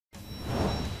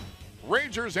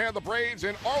Rangers and the Braves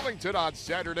in Arlington on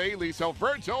Saturday.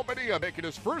 Lisalverto Bonilla making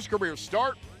his first career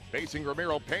start, facing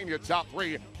Ramiro Pena top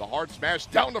three. The hard smash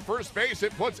down to first base.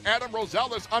 It puts Adam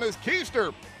Rosales on his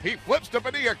keister. He flips to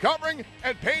Bonilla covering,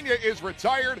 and Pena is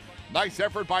retired. Nice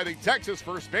effort by the Texas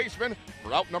first baseman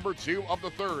for out number 2 of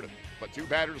the third. But 2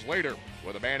 batters later,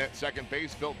 with a man at second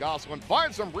base, Phil Gosselin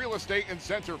finds some real estate in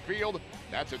center field.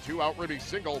 That's a 2-out Ribby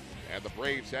single, and the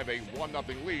Braves have a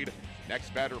 1-0 lead.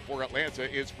 Next batter for Atlanta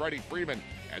is Freddie Freeman.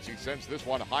 As he sends this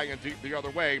one high and deep the other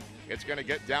way, it's going to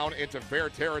get down into fair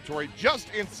territory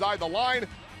just inside the line.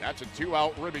 That's a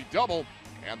 2-out Ribby double,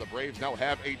 and the Braves now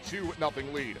have a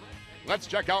 2-0 lead. Let's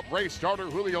check out Braves starter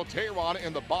Julio Teheran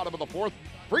in the bottom of the fourth,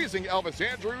 freezing Elvis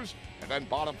Andrus. And then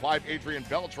bottom 5, Adrian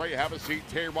Beltre. Have a seat.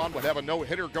 Teheran would have a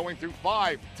no-hitter going through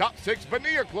 5. Top 6,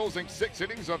 Bonilla closing 6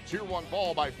 innings of 2-1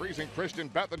 ball by freezing Christian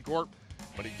Bethancourt.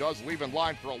 But he does leave in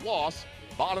line for a loss.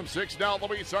 Bottom 6 now,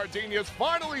 Luis Sardinez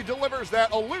finally delivers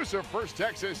that elusive first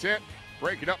Texas hit,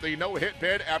 breaking up the no-hit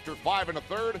bid after 5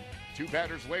 1/3. 2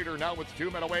 batters later, now with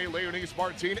 2 men away, Leonys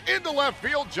Martin into left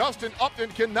field. Justin Upton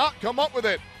cannot come up with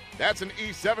it. That's an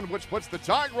E7, which puts the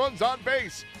tying runs on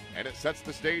base. And it sets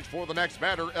the stage for the next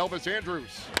batter, Elvis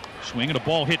Andrus. Swinging a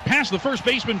ball hit past the first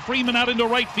baseman, Freeman out into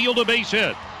right field, a base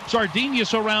hit.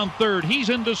 Sardinez around third, he's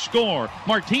in to score.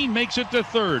 Martin makes it to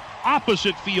third.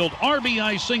 Opposite field,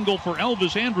 RBI single for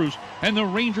Elvis Andrus, and the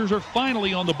Rangers are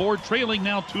finally on the board, trailing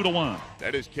now 2-1.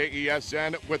 That is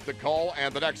KESN with the call,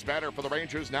 and the next batter for the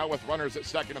Rangers now with runners at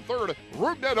second and third,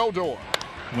 Rougned Odor.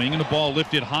 Swinging the ball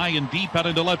lifted high and deep out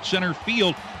into left center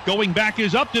field. Going back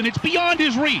is Upton. It's beyond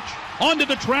his reach. Onto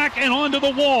the track and onto the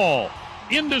wall.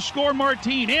 In to score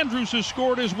Martin. Andrus has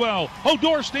scored as well.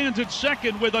 Odor stands at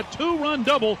second with a 2-run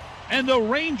double, and the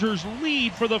Rangers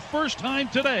lead for the first time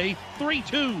today,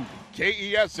 3-2.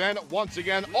 KESN once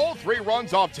again, all 3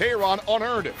 runs off Teheran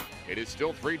unearned. It is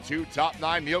still 3-2, top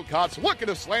 9. Neil Kotz looking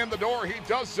to slam the door. He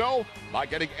does so by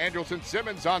getting Andrelton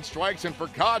Simmons on strikes, and for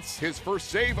Kotz, his first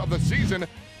save of the season.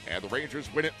 And the Rangers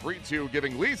win it 3-2,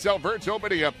 giving Lisalverto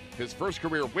Bonilla his first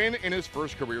career win in his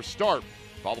first career start.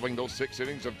 Following those 6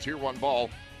 innings of 2-1 ball,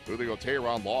 Julio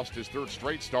Teheran lost his 3rd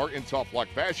straight start in tough luck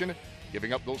fashion,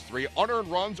 giving up those 3 unearned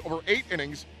runs over 8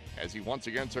 innings as he once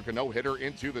again took a no-hitter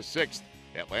into the 6th.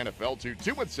 Atlanta fell to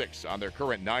 2-6 on their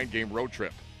current 9-game road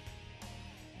trip.